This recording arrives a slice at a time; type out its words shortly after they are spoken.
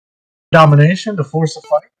Domination to force a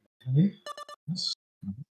fight. Okay.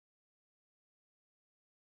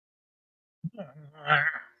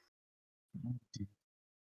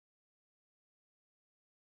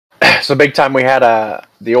 So big time we had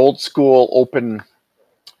the old school open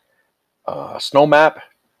snow map,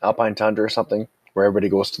 Alpine Tundra or something, where everybody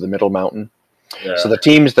goes to the middle mountain. Yeah. So the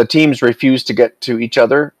teams refused to get to each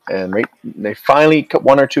other, and they finally,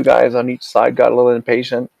 one or two guys on each side got a little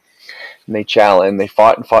impatient, and they challenged, and they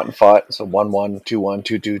fought and fought and fought. So 1-1, 2-1,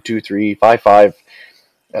 2-2, 2-3, 5-5,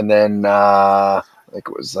 and then like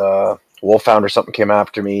it was Wolfhound or something came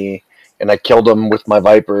after me, and I killed him with my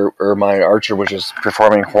Viper, or my Archer, which is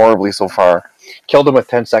performing horribly so far. Killed him with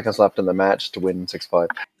 10 seconds left in the match to win 6-5.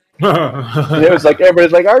 And it was like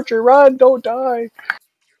everybody's like, Archer, run, don't die.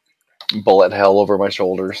 Bullet hell over my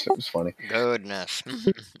shoulders. It was funny. Goodness.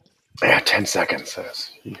 Yeah, 10 seconds.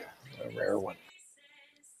 That's a rare one.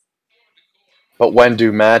 But when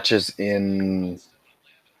do matches in,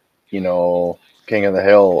 King of the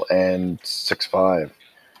Hill and 6-5?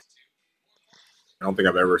 I don't think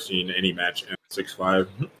I've ever seen any match in 6-5.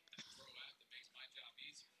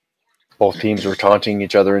 Both teams were taunting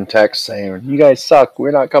each other in text, saying, "You guys suck.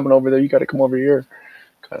 We're not coming over there. You got to come over here,"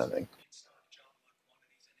 kind of thing.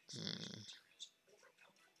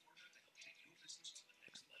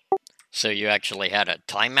 So you actually had a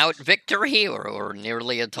timeout victory, or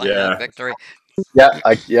nearly a timeout victory? Yeah,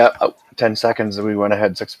 10 seconds and we went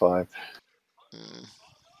ahead 6-5.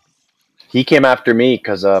 He came after me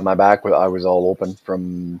because my back, I was all open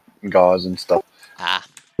from gauze and stuff.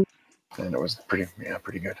 And it was pretty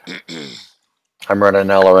good. I'm running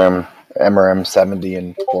MRM70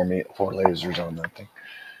 and four lasers on that thing.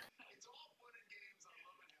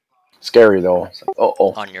 Scary though.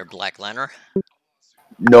 Uh-oh. On your Black Lantern?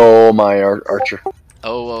 No, my Archer.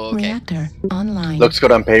 Oh, okay. Reactor online. Looks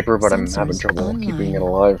good on paper, but Sensors I'm having trouble online. keeping it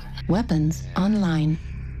alive. Weapons online.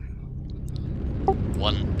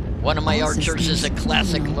 One of my archers is a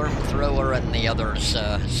classic Lerm thrower, and the other's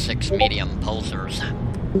 6 medium pulsers.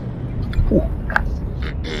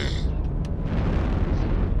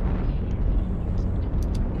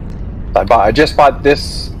 I just bought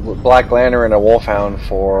this Black Lantern and a Wolfhound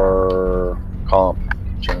for comp.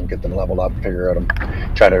 Try and get them leveled up, figure out them.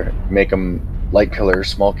 Try to make them light killers,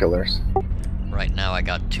 small killers. Right now I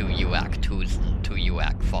got 2 UAC 2s and 2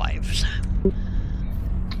 UAC 5s.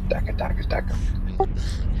 Daka.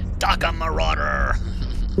 Daka Marauder!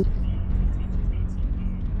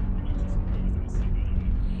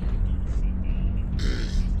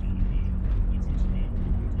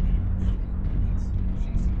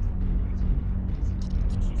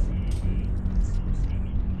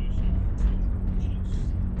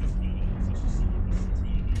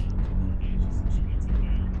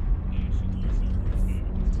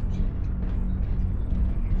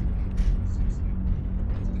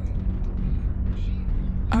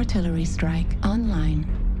 Artillery strike online.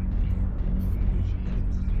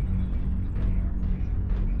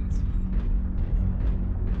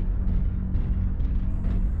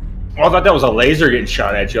 Oh, I thought that was a laser getting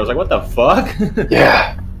shot at you. I was like, what the fuck?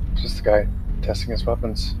 Yeah. Just the guy testing his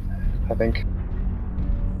weapons, I think.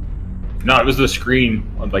 No, it was the screen,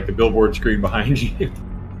 like the billboard screen behind you.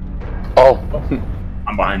 Oh.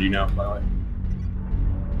 I'm behind you now, by the way.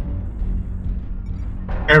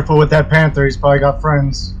 Careful with that Panther. He's probably got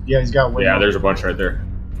friends. Yeah, he's got one. Yeah, there's a bunch right there.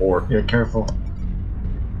 4. Yeah, careful.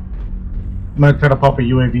 Might try to pop a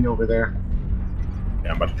UAV over there.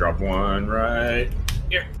 Yeah, I'm about to drop one right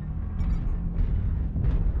here.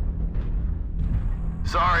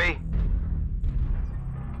 Sorry.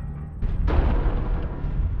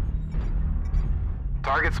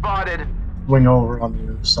 Target spotted. Wing over on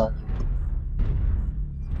the other side.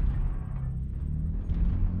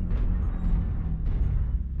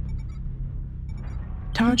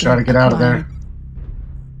 Target Try to get out of there.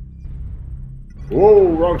 Whoa,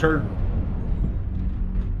 wrong turn.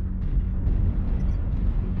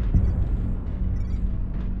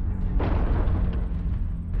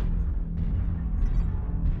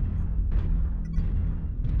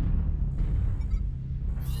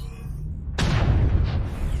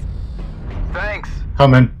 Thanks.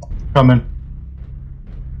 Coming.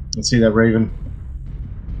 Let's see that Raven.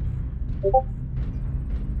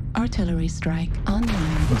 Artillery strike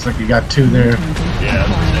online. Looks like you got 2 there. Yeah,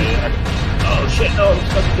 oh shit, no, it's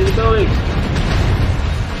stuck to the building.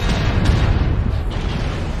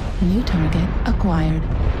 New target acquired.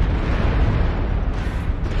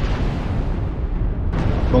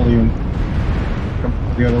 Volume. Come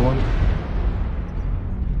the other one.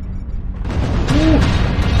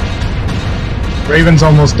 Raven's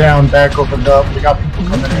almost down. Back opened up. We got people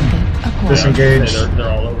coming in. Disengage. They're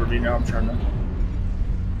all over me now. I'm trying to.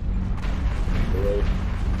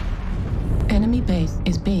 Enemy base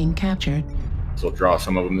is being captured. So we'll draw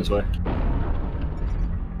some of them this way.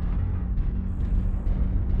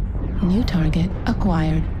 New target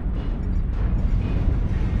acquired.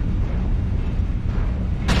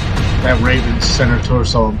 That Raven's center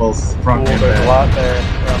torso on both front and There's a back. lot there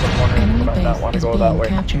around the corner, Enemy but I not base want to is go that being way.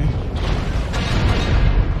 captured.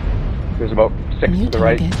 There's about 6 New to the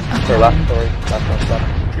right. target Or left, acquired. sorry. Left.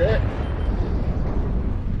 Okay.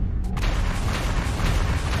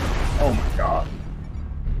 Oh my god.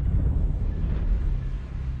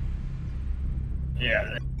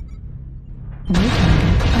 Yeah. New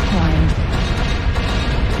target acquired.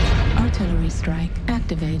 Artillery strike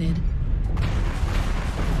activated.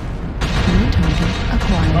 New target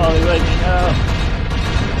acquired. Oh, they let me know.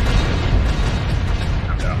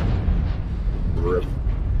 I'm down. Rip.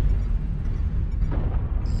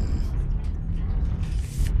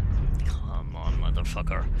 Come on,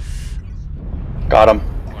 motherfucker. Got him.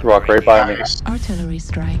 Rock right by me. Nice. Artillery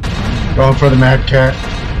strike. Going for the Mad Cat.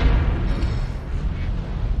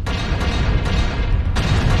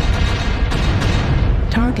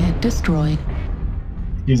 Target destroyed.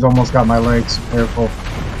 He's almost got my legs. Careful.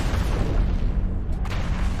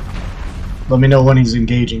 Let me know when he's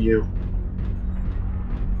engaging you.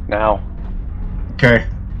 Now. Okay.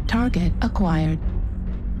 Target acquired.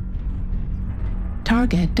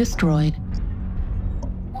 Target destroyed.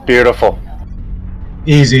 Beautiful.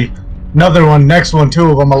 Easy. Another one. Next one.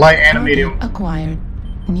 Two of them. A light and a Target medium. acquired.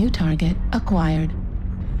 New target acquired.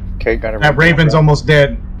 Okay, got it. That Raven's almost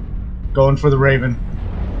dead. Going for the Raven.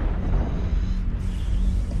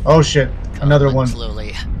 Oh shit. Another Coming one.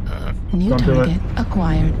 Slowly. New Don't do it. target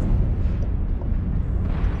acquired.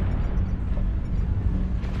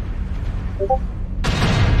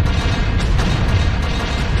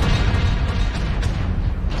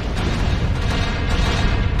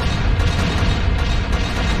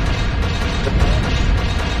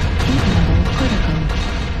 Heat level critical.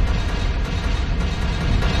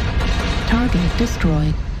 Target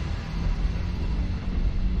destroyed.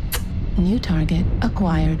 New target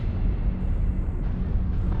acquired.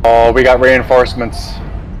 Oh, we got reinforcements.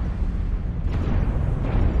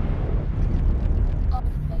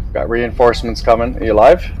 Got reinforcements coming. Are you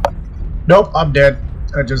alive? Nope. I'm dead.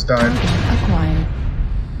 I just died. Target acquired.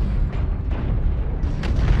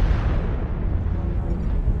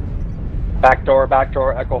 Back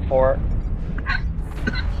door, Echo 4.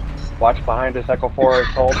 Watch behind us, Echo 4 is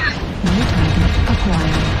told. New target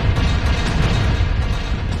acquired.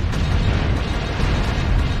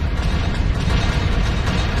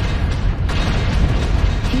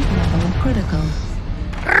 Heat level critical.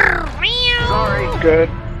 Sorry. Good.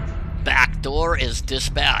 Backdoor is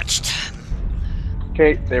dispatched.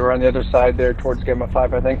 Okay, they were on the other side there towards Gamma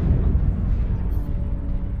 5, I think.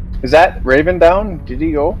 Is that Raven down? Did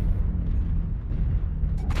he go?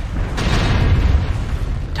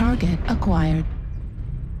 Target acquired.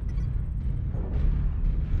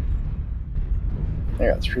 I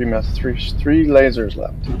got three lasers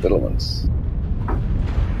left, little ones.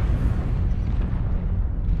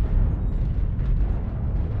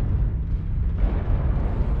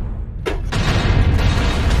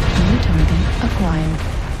 New target acquired.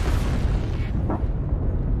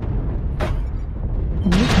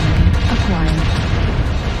 New target acquired.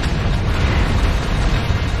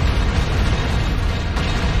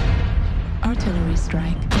 Artillery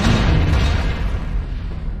strike online.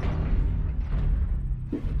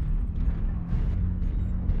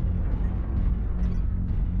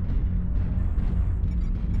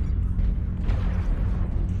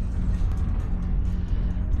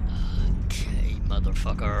 Okay,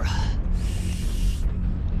 motherfucker.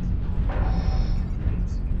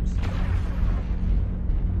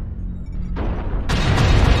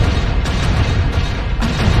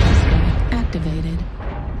 Artillery strike activated.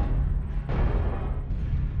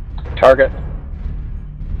 Target.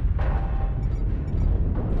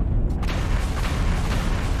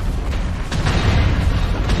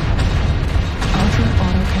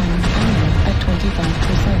 Ultra-autocannon ammo at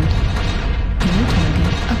 25%. New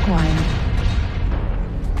target acquired.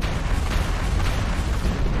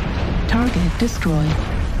 Target destroyed.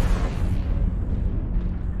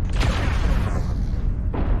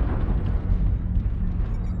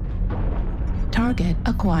 Target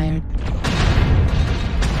acquired.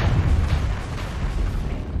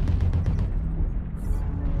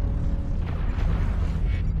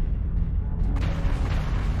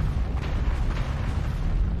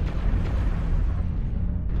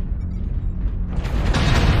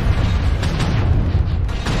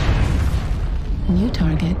 New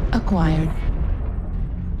target acquired.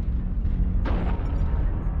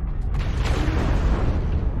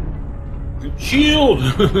 Shield!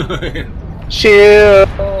 Shield!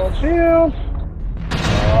 Shield!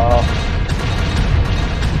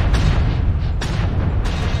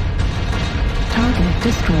 Target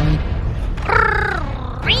destroyed.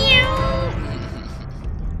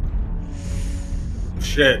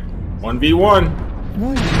 Shit. 1v1.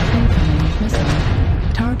 Warning, incoming missile.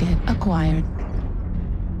 Target acquired.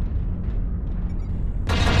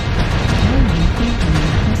 Warning,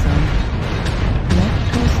 incoming missile.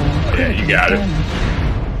 Left torso. Yeah, you got it. damage.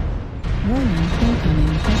 Warning,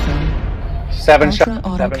 incoming missile. 7 shots. 7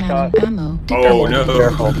 Ultra-autocannon shots. ammo Oh, deployed. no.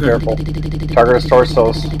 Careful, careful. Target is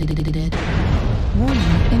torsos.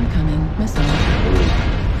 Warning, incoming missile.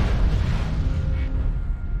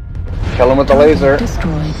 Kill him with the laser.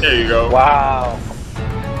 Destroyed. There you go. Wow.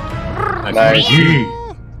 Nice.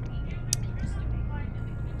 GG.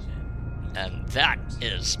 And that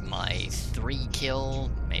is my 3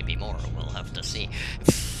 kill, maybe more, we'll have to see.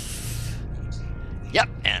 Yep,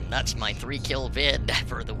 and that's my 3 kill vid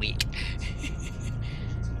for the week.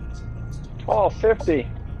 1250.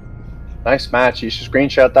 Nice match. You should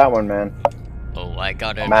screenshot that one, man. Oh, I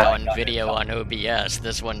got it Matt. on video on OBS.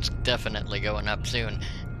 This one's definitely going up soon.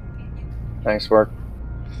 Nice work.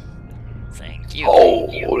 Thank you.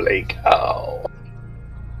 Holy cow.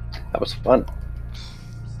 That was fun.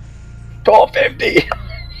 1250.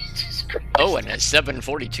 Jesus Christ. Oh, and a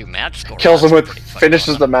 742 match score. Kills him That's with, pretty fucking finishes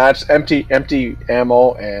awesome. the match, empty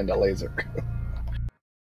ammo and a laser.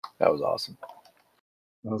 That was awesome.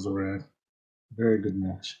 That was a rad. Very good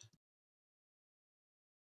match.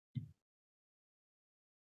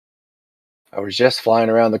 I was just flying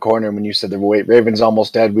around the corner when you said the Raven's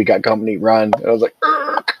almost dead. We got company, run. And I was like,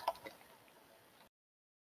 "Urgh."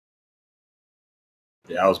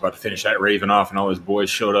 Yeah, I was about to finish that Raven off, and all his boys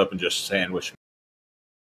showed up and just sandwiched me.